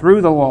 For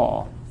through the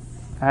law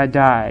I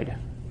died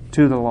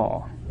to the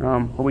law.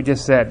 What we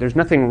just said, there's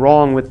nothing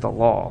wrong with the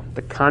law.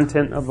 The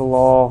content of the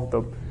law,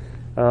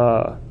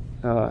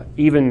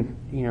 even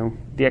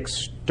the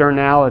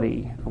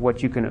externality of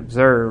what you can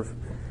observe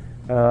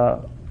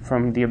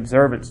from the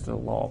observance to the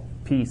law,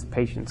 peace,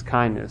 patience,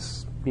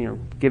 kindness,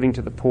 giving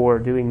to the poor,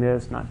 doing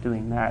this, not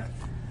doing that.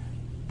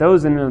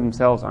 Those in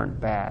themselves aren't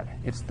bad.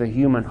 It's the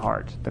human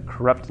heart, the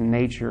corrupt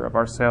nature of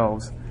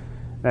ourselves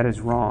that is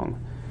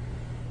wrong.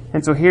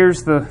 And so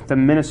here's the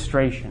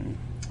ministration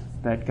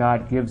that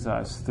God gives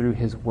us through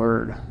His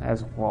Word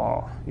as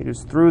law. It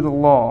is through the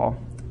law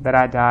that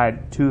I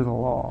died to the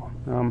law.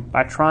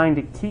 By trying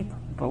to keep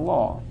the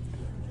law,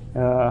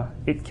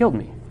 it killed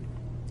me.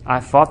 I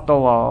fought the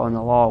law, and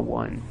the law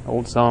won.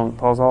 Old song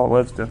Paul Zahl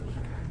loves to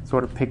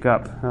sort of pick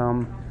up.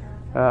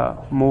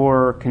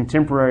 More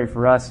contemporary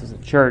for us as a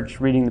church,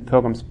 reading the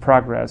Pilgrim's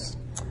Progress.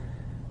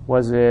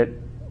 Was it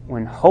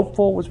when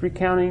Hopeful was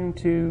recounting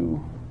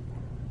to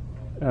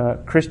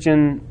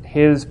Christian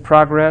his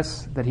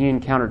progress that he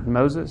encountered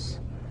Moses?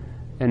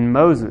 And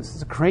Moses,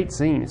 it's a great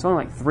scene. It's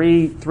only like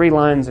three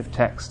lines of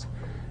text.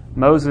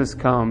 Moses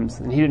comes,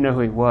 and he didn't know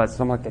who he was.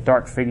 Something like the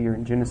dark figure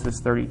in Genesis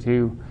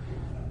 32.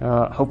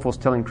 Hopeful's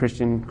telling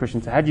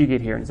Christians, how'd you get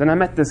here? And then I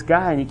met this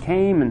guy, and he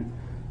came,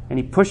 and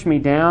he pushed me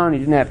down. He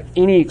didn't have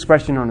any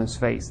expression on his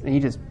face, and he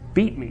just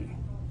beat me.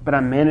 But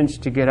I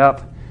managed to get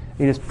up.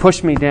 He just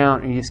pushed me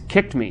down, and he just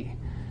kicked me.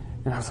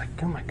 And I was like,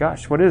 oh my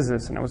gosh, what is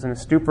this? And I was in a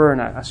stupor,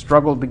 and I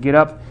struggled to get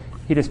up.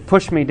 He just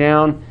pushed me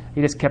down.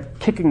 He just kept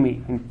kicking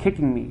me and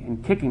kicking me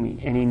and kicking me,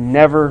 and he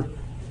never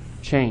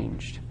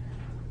changed.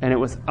 And it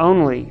was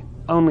only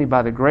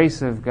by the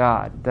grace of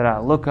God that I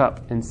look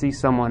up and see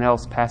someone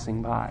else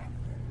passing by.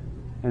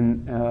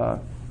 And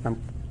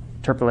I'm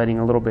interpolating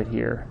a little bit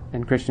here.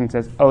 And Christian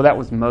says, oh, that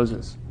was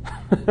Moses.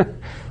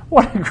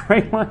 What a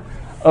great one.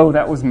 Oh,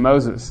 that was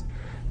Moses.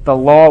 The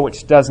law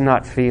which does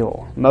not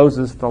feel.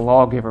 Moses, the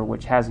lawgiver,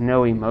 which has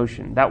no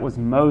emotion. That was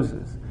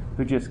Moses,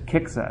 who just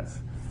kicks us,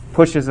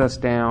 pushes us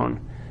down,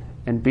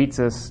 and beats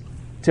us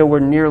till we're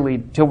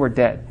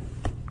dead.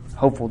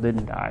 Hopeful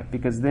didn't die,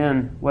 because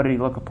then what did he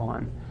look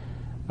upon?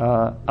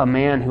 A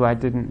man who I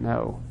didn't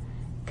know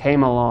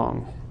came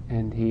along,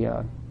 and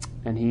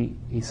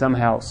he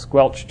somehow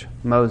squelched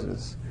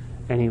Moses,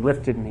 and he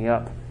lifted me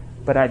up.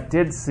 But I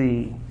did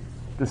see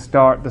the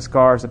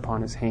scars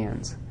upon his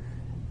hands.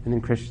 And then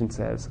Christian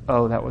says,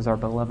 oh, that was our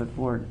beloved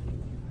Lord.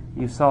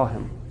 You saw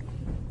him.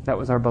 That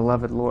was our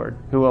beloved Lord,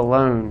 who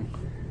alone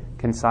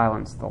can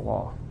silence the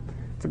law.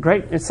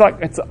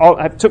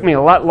 It took me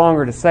a lot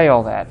longer to say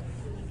all that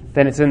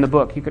than it's in the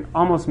book. You can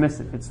almost miss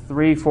it. It's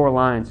 3-4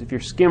 lines. If you're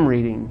skim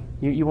reading,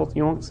 you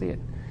won't see it.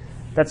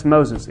 That's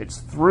Moses. It's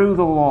through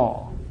the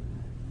law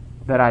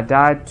that I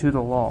died to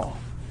the law.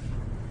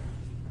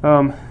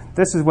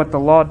 This is what the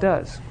law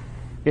does.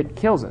 It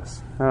kills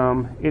us.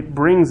 It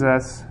brings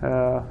us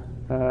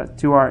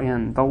to our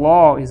end. The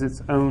law is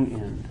its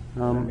own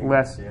end.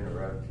 Less to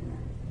interrupt you.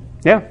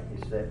 Yeah.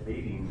 It's that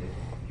beating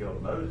that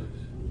killed Moses.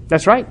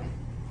 That's right.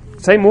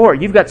 Say more.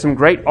 You've got some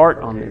great art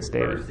on this,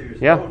 David. First he was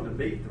Yeah. told to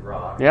beat the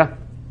rock. Yeah.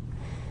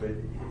 But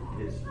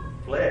his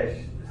flesh,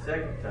 the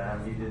second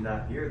time, he did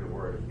not hear the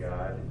word of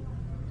God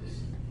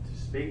to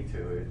speak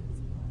to it.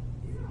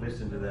 He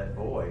listened to that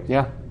voice.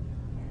 Yeah.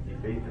 He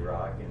beat the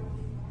rock,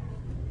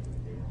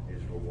 and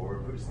his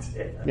reward was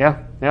death.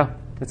 Yeah. Yeah.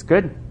 That's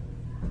good.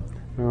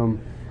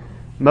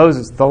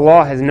 Moses, the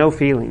law has no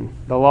feeling.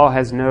 The law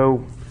has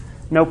no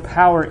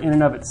power in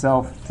and of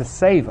itself to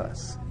save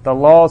us. The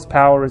law's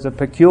power is a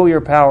peculiar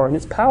power, and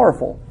it's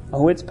powerful.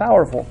 Oh, it's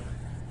powerful.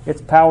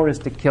 Its power is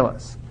to kill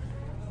us.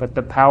 But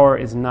the power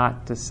is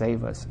not to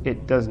save us.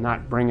 It does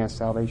not bring us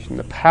salvation.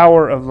 The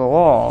power of the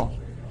law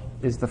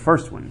is the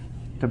first one,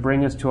 to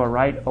bring us to a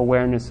right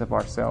awareness of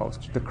ourselves,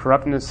 to the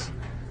corruptness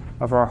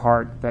of our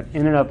heart, that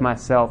in and of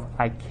myself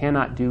I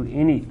cannot do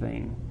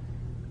anything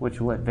which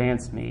will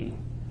advance me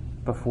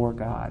before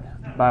God,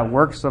 not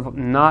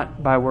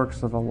by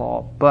works of the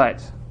law,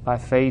 but by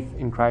faith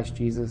in Christ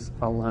Jesus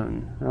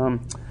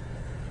alone,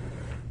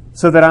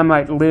 so that I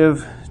might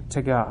live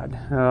to God.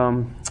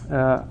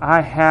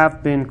 I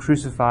have been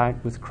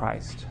crucified with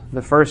Christ.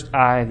 The first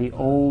I, the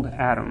old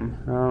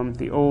Adam,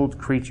 the old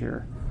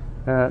creature,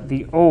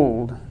 the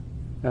old,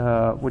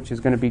 which is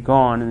going to be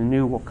gone, and the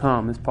new will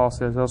come, as Paul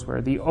says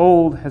elsewhere. The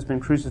old has been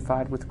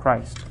crucified with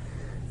Christ.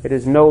 It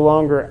is no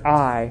longer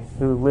I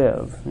who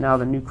live. Now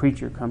the new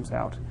creature comes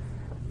out,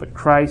 but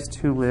Christ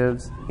who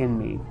lives in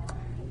me.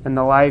 And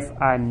the life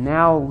I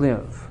now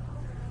live,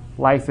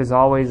 life is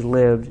always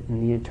lived in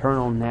the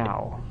eternal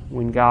now,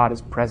 when God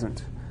is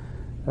present.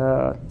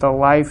 The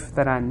life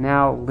that I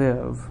now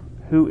live,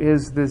 who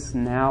is this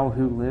now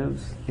who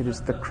lives? It is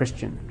the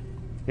Christian.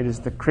 It is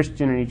the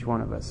Christian in each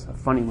one of us. A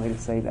funny way to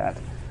say that.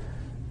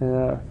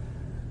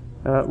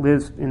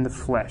 Lives in the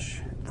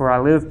flesh. For I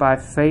live by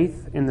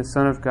faith in the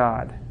Son of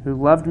God, who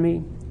loved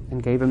me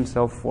and gave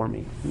himself for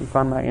me. Let me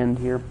find my end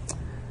here.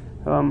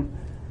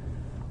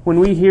 When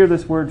we hear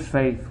this word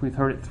faith, we've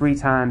heard it 3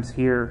 times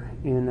here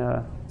in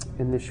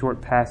this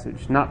short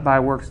passage. Not by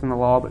works in the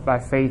law, but by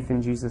faith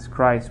in Jesus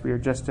Christ. We are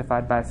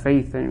justified by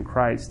faith in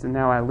Christ, and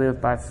now I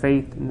live by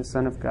faith in the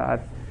Son of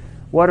God.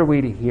 What are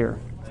we to hear?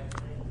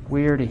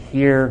 We are to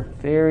hear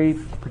very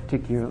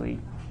particularly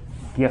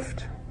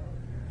gift.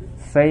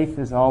 Faith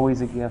is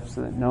always a gift,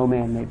 so that no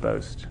man may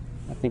boast.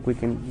 I think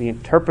the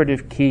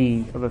interpretive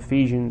key of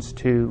Ephesians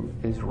 2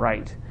 is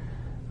right.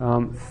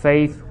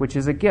 Faith, which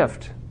is a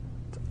gift.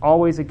 It's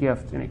always a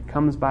gift, and it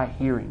comes by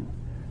hearing.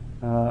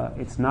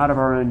 It's not of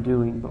our own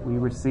doing, but we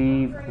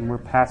receive and we're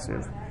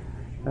passive.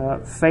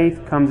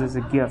 Faith comes as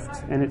a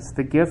gift, and it's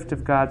the gift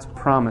of God's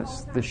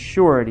promise, the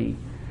surety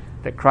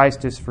that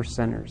Christ is for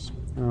sinners.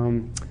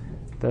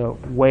 the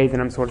way that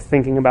I'm sort of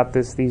thinking about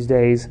this these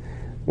days.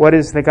 What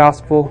is the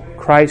gospel?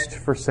 Christ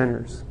for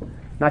sinners.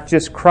 Not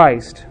just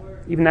Christ.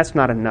 Even that's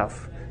not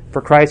enough.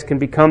 For Christ can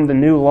become the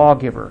new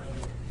lawgiver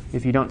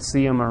if you don't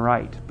see him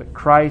aright. But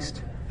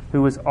Christ,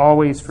 who is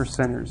always for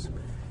sinners.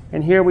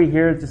 And here we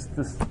hear just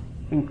this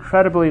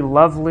incredibly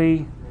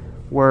lovely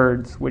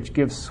words which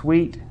give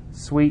sweet,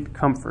 sweet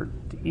comfort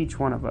to each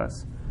one of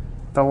us.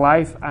 The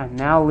life I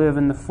now live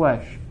in the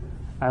flesh,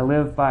 I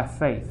live by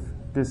faith,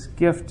 this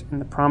gift and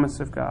the promise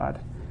of God.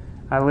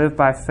 I live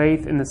by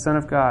faith in the Son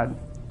of God,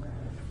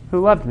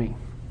 who loved me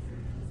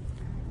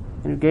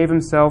and who gave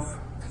himself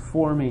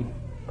for me.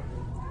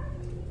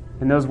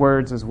 And those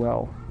words as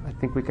well. I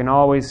think we can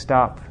always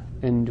stop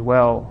and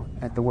dwell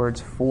at the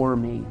words for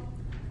me.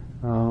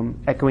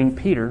 Echoing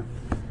Peter,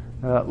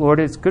 Lord,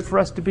 it's good for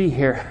us to be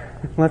here.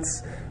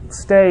 Let's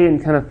stay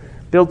and kind of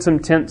build some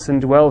tents and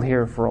dwell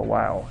here for a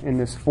while in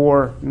this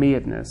for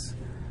me-edness.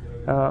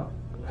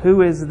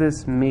 Who is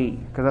this me?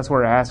 Because that's what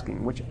we're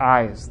asking. Which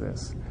I is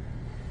this?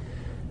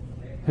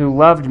 Who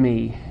loved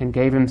me and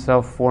gave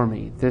himself for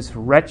me. This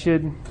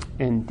wretched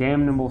and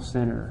damnable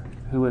sinner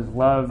who is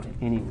loved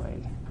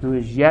anyway, who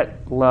is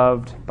yet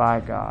loved by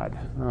God.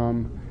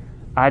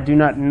 I do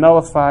not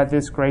nullify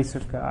this grace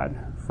of God.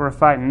 For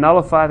if I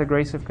nullify the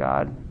grace of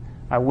God,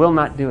 I will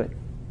not do it.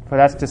 For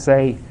that's to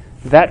say,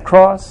 that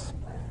cross,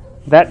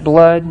 that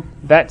blood,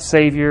 that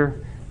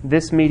Savior,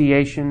 this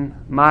mediation,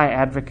 my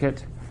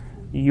advocate,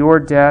 your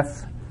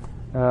death,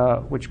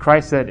 which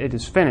Christ said, it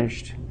is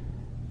finished,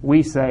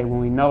 we say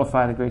when we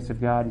nullify the grace of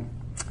God,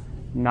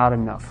 not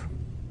enough.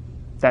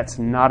 That's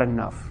not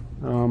enough.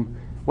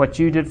 What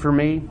you did for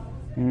me,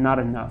 not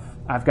enough.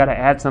 I've got to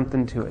add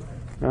something to it.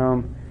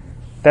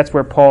 That's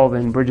where Paul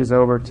then bridges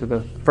over to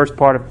the first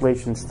part of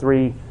Galatians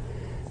 3.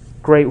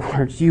 Great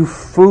words. You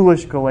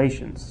foolish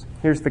Galatians.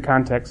 Here's the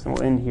context, and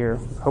we'll end here.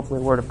 Hopefully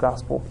a word of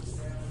gospel.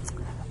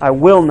 I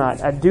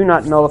do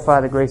not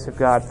nullify the grace of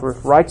God. For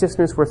if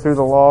righteousness were through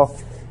the law,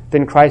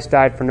 then Christ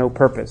died for no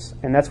purpose.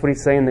 And that's what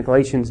he's saying the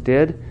Galatians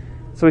did.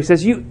 So he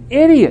says, you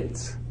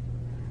idiots!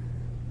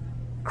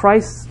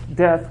 Christ's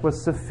death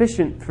was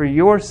sufficient for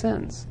your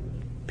sins.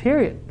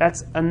 Period.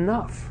 That's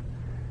enough.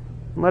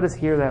 Let us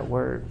hear that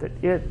word, that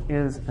it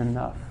is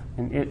enough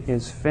and it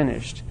is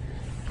finished.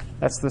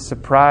 That's the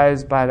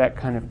surprise by that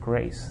kind of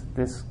grace,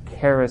 this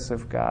charis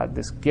of God,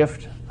 this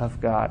gift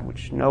of God,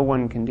 which no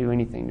one can do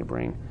anything to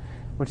bring,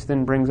 which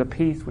then brings a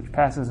peace which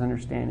passes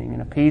understanding,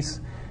 and a peace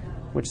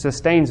which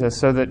sustains us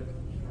so that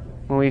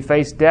when we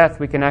face death,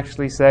 we can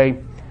actually say,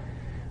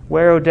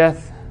 where, O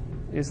death,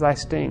 is thy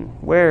sting?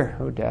 Where,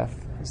 O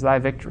death, is thy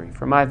victory?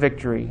 For my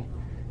victory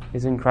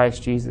is in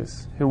Christ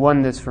Jesus, who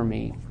won this for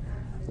me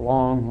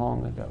long,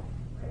 long ago.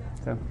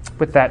 So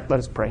with that, let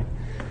us pray.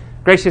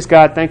 Gracious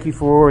God, thank you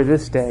for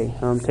this day.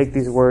 Take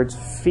these words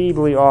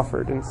feebly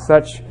offered in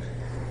such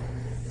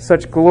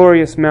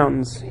glorious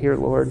mountains here,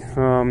 Lord.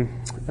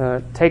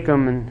 Take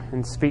them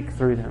and speak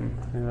through them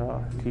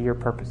to your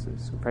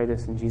purposes. We pray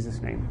this in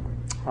Jesus' name.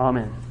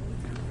 Amen.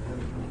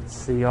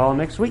 See you all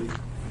next week.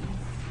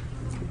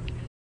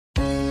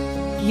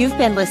 You've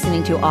been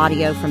listening to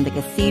audio from the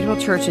Cathedral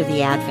Church of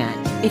the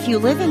Advent. If you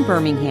live in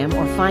Birmingham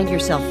or find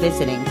yourself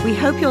visiting, we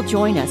hope you'll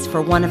join us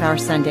for one of our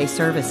Sunday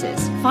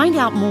services. Find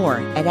out more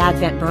at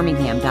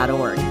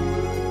adventbirmingham.org.